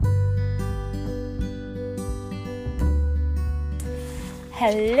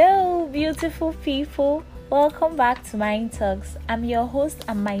Hello, beautiful people. Welcome back to Mind Talks. I'm your host,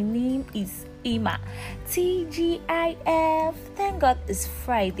 and my name is Ima. TGIF. Thank God it's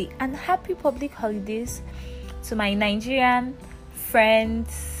Friday, and happy public holidays to my Nigerian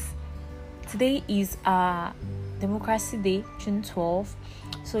friends. Today is Democracy Day, June 12th.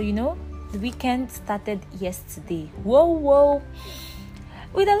 So, the weekend started yesterday. Whoa.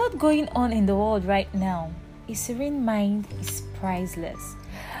 With a lot going on in the world right now, a serene mind is priceless.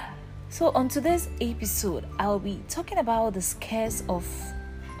 So on today's episode, I'll be talking about the scares of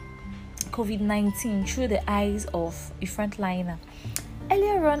COVID-19 through the eyes of a frontliner.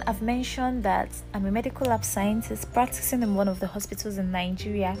 Earlier on, I've mentioned that I'm a medical lab scientist practicing in one of the hospitals in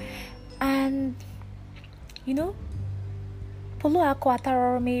Nigeria, and Polo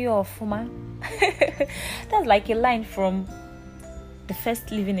Akwataro Mayor Fuma. That's like a line from the first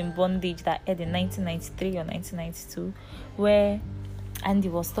Living in Bondage that aired in 1993 or 1992, where Andy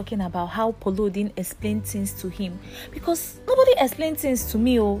was talking about how Polo didn't explain things to him, because nobody explained things to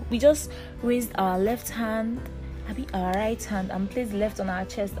me. We just raised our left hand, our right hand, and placed left on our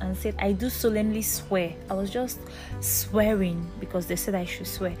chest and said, "I do solemnly swear." I was just swearing because they said I should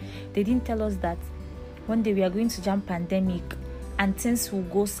swear. They didn't tell us that one day we are going to jam pandemic and things will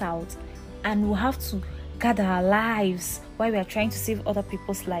go south and we'll have to gather our lives while we are trying to save other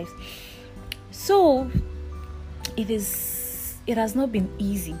people's lives. So it has not been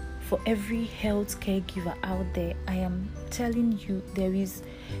easy for every health caregiver out there. I am telling you, there is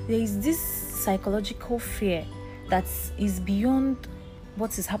this psychological fear that is beyond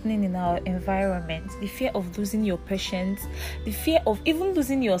what is happening in our environment. The fear of losing your patients, the fear of even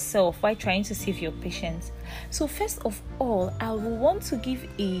losing yourself while trying to save your patients. So first of all, I will want to give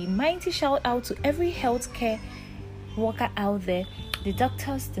a mighty shout out to every healthcare worker out there: the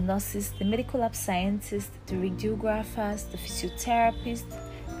doctors, the nurses, the medical lab scientists, the radiographers, the physiotherapists,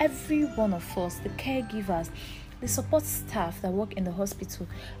 every one of us, the caregivers, the support staff that work in the hospital,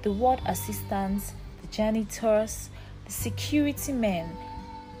 the ward assistants, the janitors, the security men,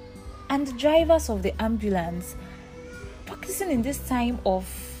 and the drivers of the ambulance. Practicing in this time of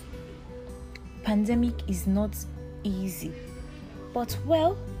pandemic is not easy, but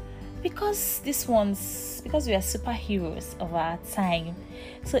because we are superheroes of our time,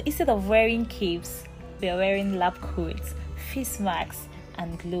 so instead of wearing capes, we are wearing lab coats, face masks,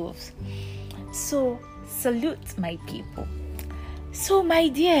 and gloves. So salute, my people. So my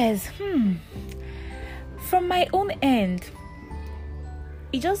dears, from my own end,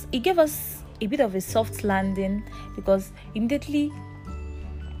 it gave us a bit of a soft landing, because immediately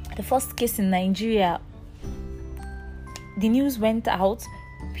the first case in Nigeria, the news went out.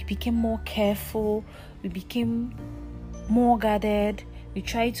 We became more careful, we became more guarded. We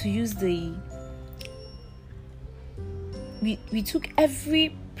tried to use we took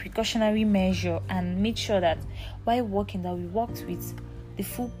every precautionary measure and made sure that while working that we worked with the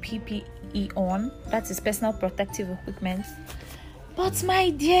full PPE on, that is personal protective equipment. But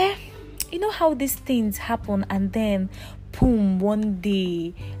my dear, you know how these things happen, and then boom, one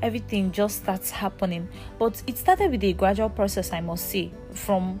day everything just starts happening. But it started with a gradual process, I must say.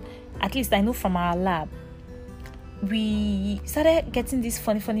 From, at least I know from our lab, we started getting these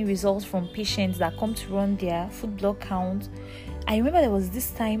funny results from patients that come to run their food blood count. I remember there was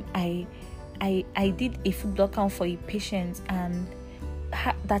this time I did a food blood count for a patient, and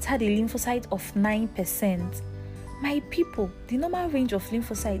that had a lymphocyte of 9%. My people, the normal range of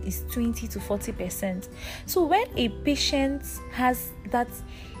lymphocyte is 20 to 40%. So when a patient has that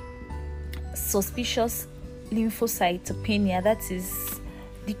suspicious lymphocytopenia, that is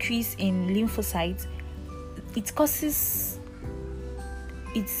decrease in lymphocytes, it's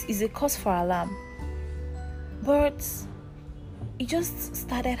a cause for alarm. But it just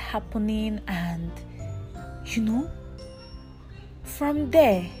started happening, and from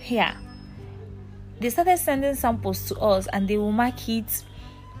there, they started sending samples to us, and they will mark it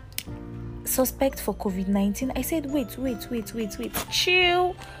suspect for COVID-19. I said, wait,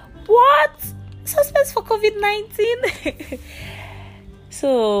 chill. What? Suspect for COVID-19?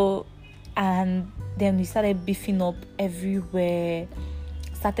 So, and then we started beefing up everywhere.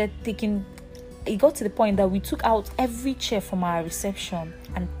 It got to the point that we took out every chair from our reception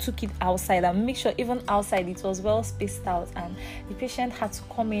and took it outside, and make sure even outside it was well spaced out, and the patient had to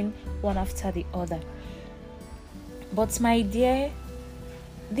come in one after the other. But my dear,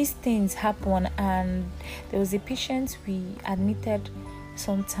 these things happen, and there was a patient we admitted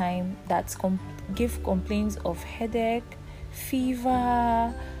sometime that gave complaints of headache,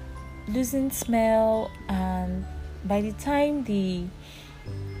 fever, losing smell, and by the time the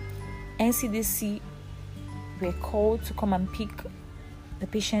NCDC were called to come and pick the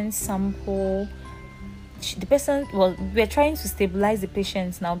patient's sample. The person, well, we're trying to stabilize the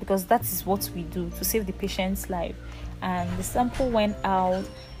patients now, because that is what we do to save the patient's life. And the sample went out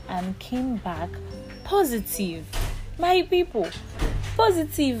and came back positive. My people,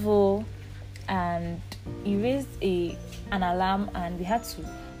 positive. Oh. And it raised an alarm, and we had to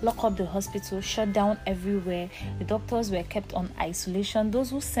lock up the hospital, shut down everywhere. The doctors were kept on isolation.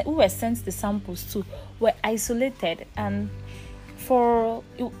 Those who were sent the samples to were isolated, and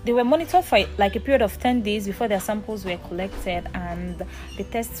they were monitored for like a period of 10 days before their samples were collected and the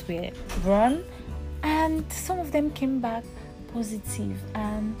tests were run, and some of them came back positive.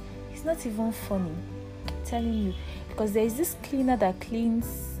 And it's not even funny, I'm telling you, because there is this cleaner that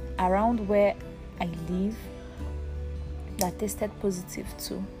cleans around where I live that tested positive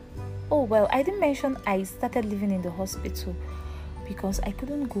too. Oh well, I didn't mention I started living in the hospital because I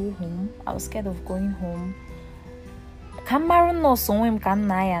couldn't go home. I was scared of going home.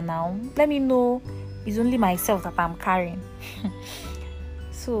 Now. Let me know it's only myself that I'm carrying.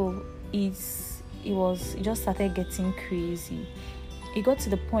 So it just started getting crazy. It got to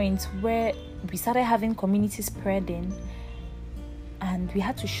the point where we started having community spreading, and we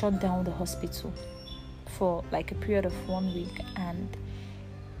had to shut down the hospital for like a period of 1 week. And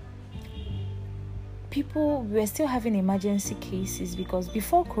people were still having emergency cases, because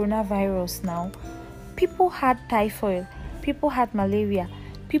before coronavirus now, people had typhoid, people had malaria,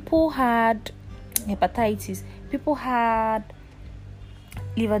 people had hepatitis, people had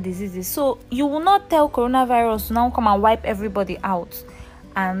liver diseases. So you will not tell coronavirus to now come and wipe everybody out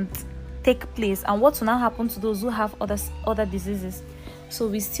and take place. And what will now happen to those who have other diseases? So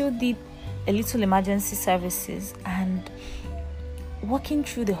we still did a little emergency services, and walking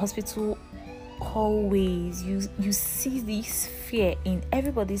through the hospital hallways, you see this fear in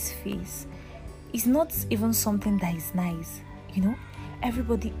everybody's face. It's not even something that is nice,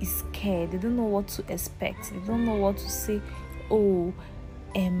 everybody is scared. They don't know what to expect. They don't know what to say. Oh,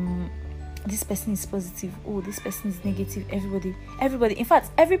 this person is positive. Oh, this person is negative. Everybody, in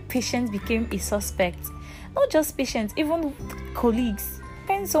fact, every patient became a suspect. Not just patients, even colleagues.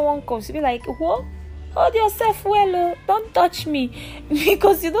 When someone comes, you be like, what? Hold yourself well, don't touch me,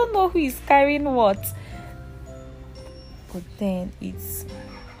 because you don't know who is carrying what. But then the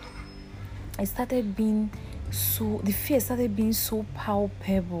fear started being so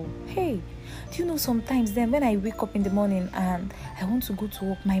palpable. Hey, do you know, sometimes then when I wake up in the morning and I want to go to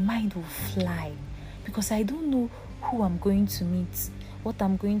work, my mind will fly, because I don't know who I'm going to meet, what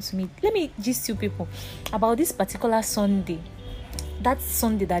I'm going to meet. Let me gist you people about this particular Sunday. That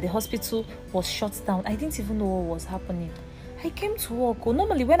Sunday that the hospital was shut down, I didn't even know what was happening. I came to work.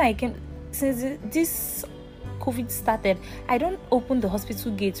 Normally when I came, since this COVID started, I don't open the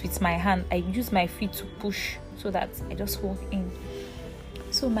hospital gates with my hand. I use my feet to push so that I just walk in.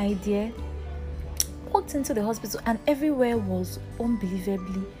 So my dear, walked into the hospital and everywhere was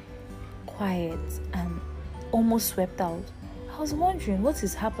unbelievably quiet and almost swept out. I was wondering what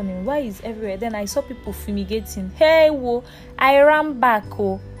is happening. Why is everywhere? Then I saw people fumigating. Hey, whoa! I ran back.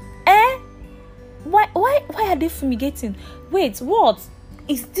 Oh, Why are they fumigating? Wait, what?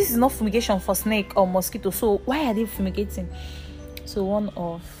 This is not fumigation for snake or mosquito. So why are they fumigating? So one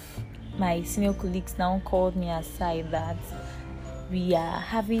of my senior colleagues now called me aside that we are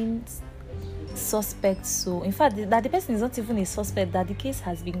having suspects. So in fact, that the person is not even a suspect. That the case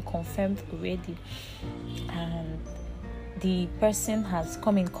has been confirmed already, and the person has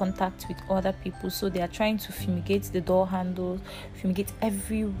come in contact with other people, so they are trying to fumigate the door handles, fumigate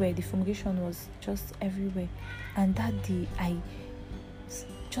everywhere. The fumigation was just everywhere. And that day, I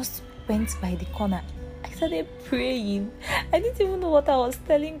just went by the corner. I started praying. I didn't even know what I was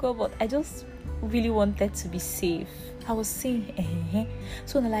telling God, but I just really wanted to be safe. I was saying,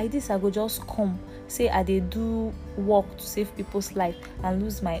 So like this, I go just come, say I did do work to save people's life and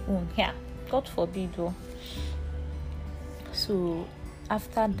lose my own. Yeah, God forbid, though. So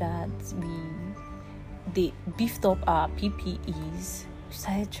after that, they beefed up our PPEs.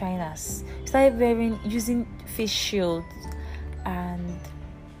 We started using face shields, and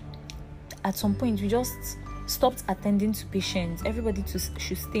at some point we just stopped attending to patients. Everybody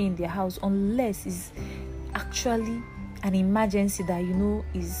should stay in their house unless it's actually an emergency that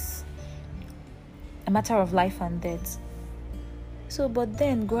is a matter of life and death. So, but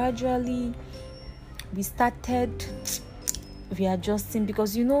then gradually we started readjusting,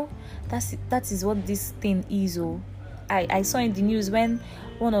 because that is what this thing is. I saw in the news when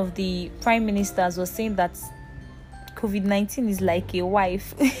one of the prime ministers was saying that COVID-19 is like a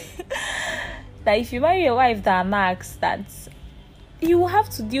wife. That if you marry a wife that knacks, that you will have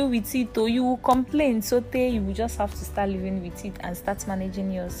to deal with it, or you will complain, so you will just have to start living with it and start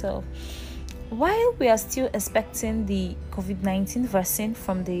managing yourself. While we are still expecting the COVID-19 vaccine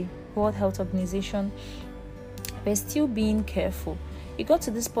from the World Health Organization, we're still being careful. It got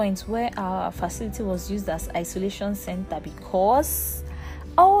to this point where our facility was used as isolation center because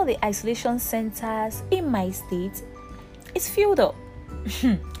all the isolation centers in my state is filled up.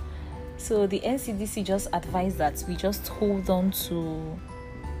 So the NCDC just advised that we just hold on to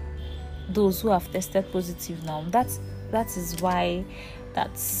those who have tested positive now. That is why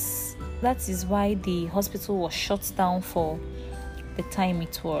the hospital was shut down for the time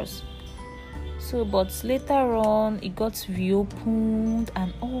it was. So, but later on, it got reopened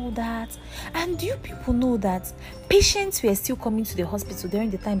and all that. And do you people know that patients were still coming to the hospital during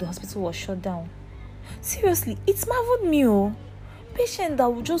the time the hospital was shut down? Seriously, it's marveled me. Patients that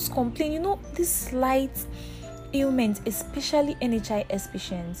will just complain, this slight ailment, especially NHIS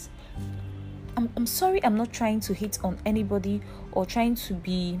patients. I'm sorry, I'm not trying to hit on anybody or trying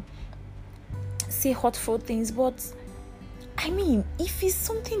to say hurtful things, but I mean, if it's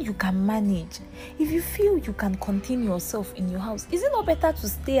something you can manage, if you feel you can contain yourself in your house, is it not better to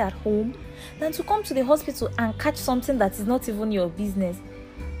stay at home than to come to the hospital and catch something that is not even your business?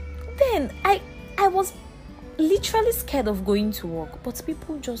 Then I was literally scared of going to work, but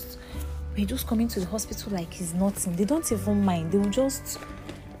people were just coming to the hospital like it's nothing. They don't even mind. They will just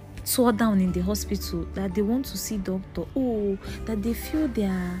tour down in the hospital that they want to see doctor. Oh, that they feel they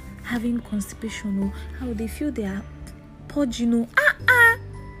are having constipation. Oh, how they feel they are purge.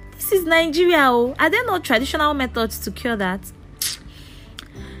 This is Nigeria. Oh, are there no traditional methods to cure that?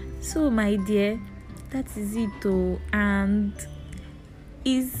 So, my dear, that is it. Oh, and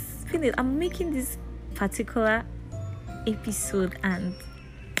I'm making this particular episode and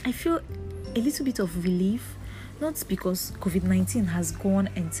I feel a little bit of relief, not because COVID-19 has gone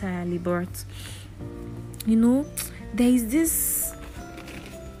entirely, but there is this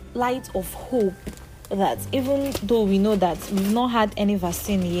light of hope that even though we know that we've not had any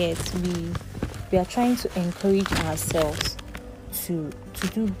vaccine yet, we are trying to encourage ourselves to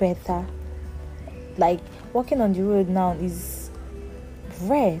do better. Like walking on the road now is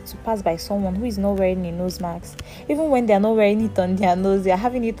rare to pass by someone who is not wearing a nose mask. Even when they are not wearing it on their nose, they are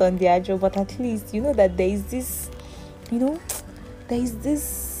having it on their jaw, but at least that there is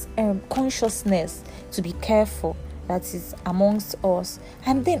this consciousness to be careful that is amongst us.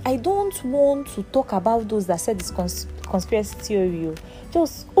 And then I don't want to talk about those that said this conspiracy theory.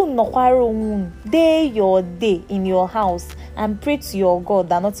 Just day your day in your house and pray to your God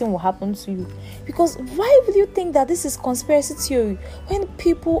that nothing will happen to you. Because why would you think that this is conspiracy theory when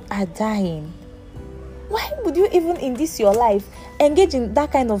people are dying? Why would you even in this your life engage in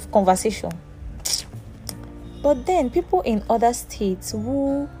that kind of conversation? But then people in other states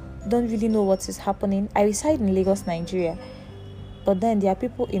who don't really know what is happening. I reside in Lagos, Nigeria. But then there are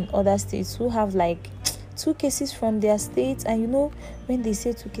people in other states who have like 2 cases from their state, and when they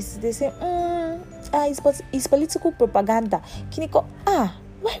say 2 cases, they say it's political propaganda. Kiniko,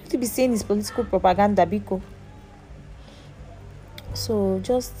 why would you be saying it's political propaganda, Biko? So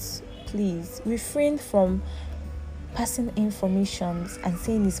just please refrain from passing information and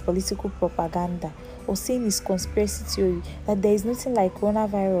saying it's political propaganda or saying it's conspiracy theory, that there is nothing like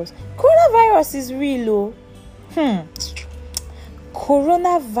coronavirus. Coronavirus is real.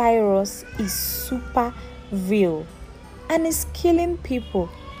 Coronavirus is super real and it's killing people,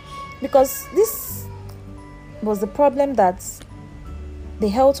 because this was the problem that the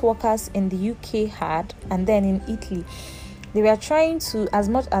health workers in the UK had, and then in Italy they were trying to, as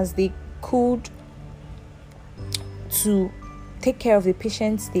much as they could, to take care of the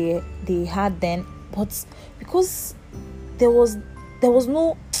patients they had then, but because there was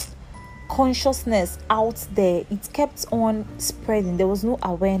no consciousness out there, it kept on spreading. There was no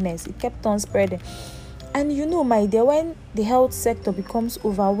awareness, it kept on spreading. And my dear, when the health sector becomes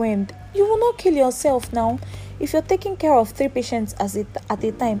overwhelmed, you will not kill yourself now. If you're taking care of 3 patients at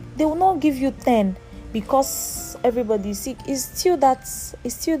a time, they will not give you 10 because everybody is sick. It's still that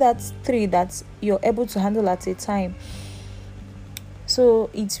 3 that you're able to handle at a time. So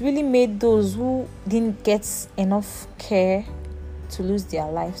it really made those who didn't get enough care to lose their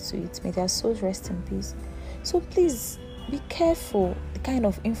life to it. May their souls rest in peace. So please be careful the kind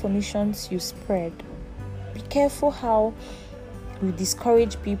of information you spread. Be careful how you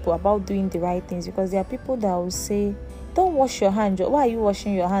discourage people about doing the right things, because there are people that will say, don't wash your hand. Why are you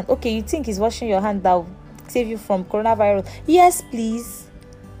washing your hand? Okay, you think it's washing your hand that will save you from coronavirus? Yes, please.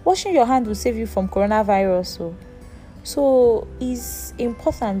 Washing your hand will save you from coronavirus. So So it's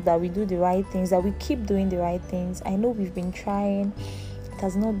important that we do the right things, that we keep doing the right things. I know we've been trying. It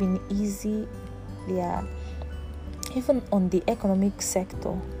has not been easy. Yeah. Even on the economic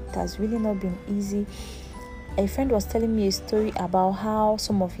sector, it has really not been easy. A friend was telling me a story about how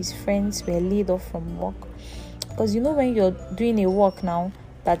some of his friends were laid off from work. Because when you're doing a work now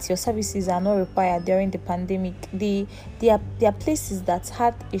that your services are not required during the pandemic, there are places that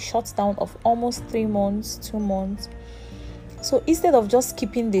had a shutdown of almost 3 months, 2 months. So instead of just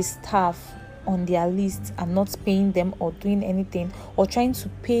keeping the staff on their list and not paying them or doing anything or trying to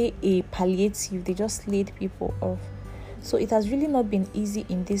pay a palliative, they just laid people off. So it has really not been easy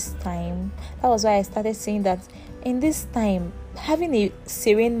in this time. That was why I started saying that in this time, having a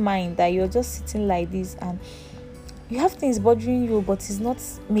serene mind, that you're just sitting like this and you have things bothering you, but it's not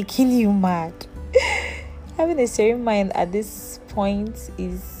making you mad. Having a serene mind at this point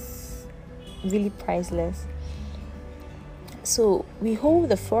is really priceless. So we hold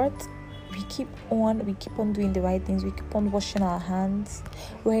the fort. We keep on doing the right things. We keep on washing our hands,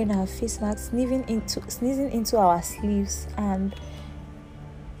 wearing our face masks, sneezing into our sleeves, and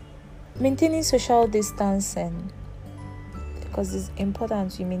maintaining social distancing, because it's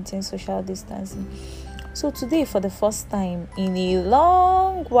important we maintain social distancing. So today, for the first time in a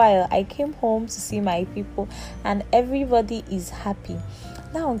long while, I came home to see my people, and everybody is happy.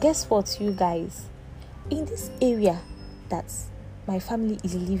 Now, guess what, you guys? In this area that my family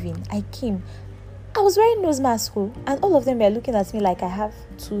is living, I was wearing nose mask, and all of them were looking at me like I have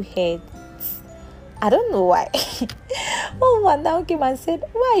 2 heads. I don't know why. One man now came and said,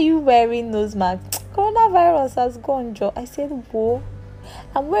 "Why are you wearing nose mask? Coronavirus has gone, Joe." I said, "Whoa,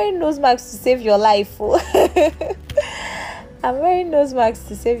 I'm wearing nose masks to save your life." I'm wearing nose masks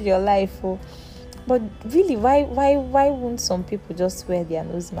to save your life. But really, why won't some people just wear their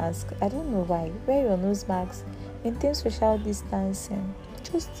nose mask? I don't know why. Wear your nose mask. Maintain social distancing.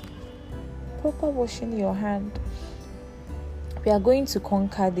 Just proper washing your hand. We are going to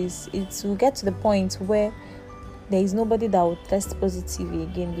conquer this. It will get to the point where there is nobody that will test positive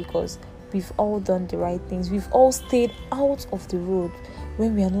again, because we've all done the right things. We've all stayed out of the road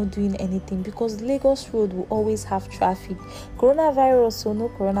when we are not doing anything, because Lagos road will always have traffic. Coronavirus or no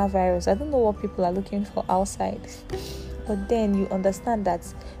coronavirus, I don't know what people are looking for outside. But then you understand that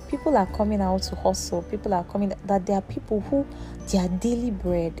people are coming out to hustle. That there are people who their daily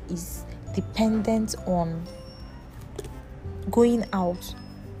bread is dependent on going out.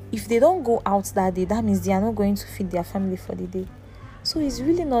 If they don't go out that day, that means they are not going to feed their family for the day. So it's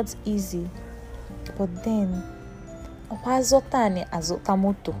really not easy. But then, it's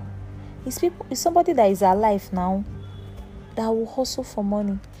somebody that is alive now that will hustle for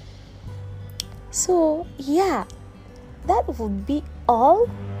money. So yeah, that would be all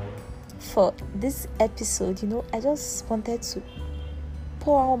for this episode. I just wanted to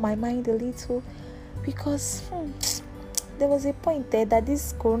pour out my mind a little, because there was a point there that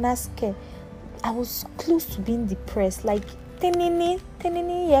this corona scare, I was close to being depressed, like tenini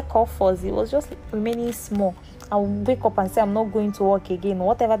cough. It was just remaining small. I will wake up and say I'm not going to work again.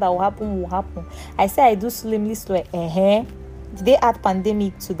 Whatever that will happen. I say I do solemnly swear. Did they add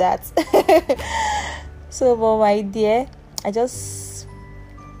pandemic to that? So, but my dear, I just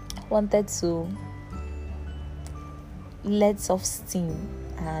wanted to let off steam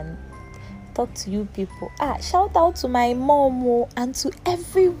and talk to you people. Shout out to my mom and to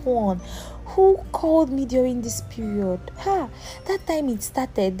everyone who called me during this period. That time it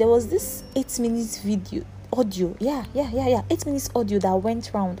started, there was this 8 minutes audio. 8 minutes audio that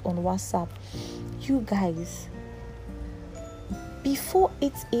went round on WhatsApp. You guys, before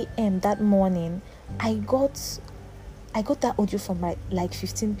 8 a.m. that morning, I got that audio from like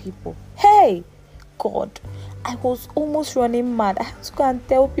 15 people. Hey, God, I was almost running mad. I had to go and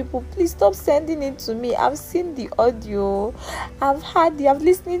tell people, please stop sending it to me. I've seen the audio. I've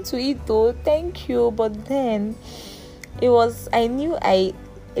listened to it though. Thank you. But then I knew I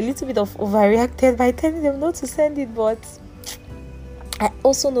a little bit of overreacted by telling them not to send it, but I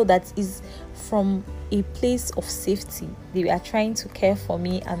also know that is from a place of safety. They are trying to care for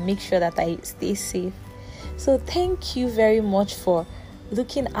me and make sure that I stay safe. So thank you very much for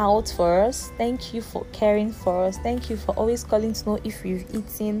looking out for us. Thank you for caring for us. Thank you for always calling to know if we've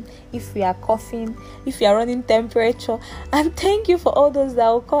eaten, if we are coughing, if we are running temperature. And thank you for all those that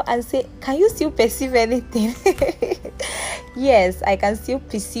will call and say, can you still perceive anything? Yes, I can still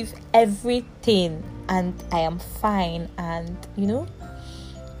perceive everything and I am fine. And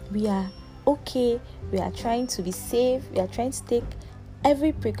we are okay. We are trying to be safe. We are trying to take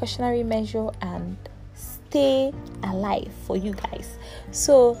every precautionary measure and stay alive for you guys.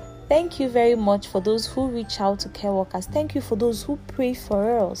 So Thank you very much for those who reach out to care workers. Thank you for those who pray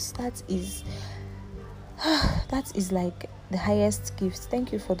for us. That is like the highest gift.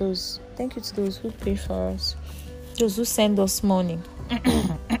 Thank you for those. Thank you to those who pray for us, those who send us money.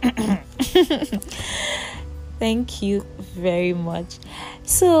 Thank you very much.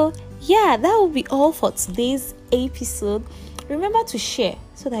 So yeah, that will be all for today's episode. Remember to share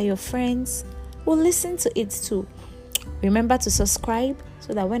so that your friends will listen to it too. Remember to subscribe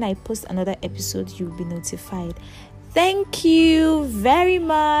so that when I post another episode, you'll be notified. Thank you very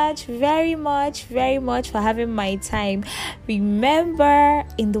much for having my time. Remember,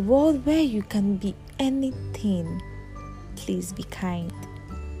 in the world where you can be anything, please be kind.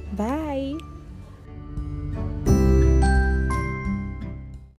 Bye.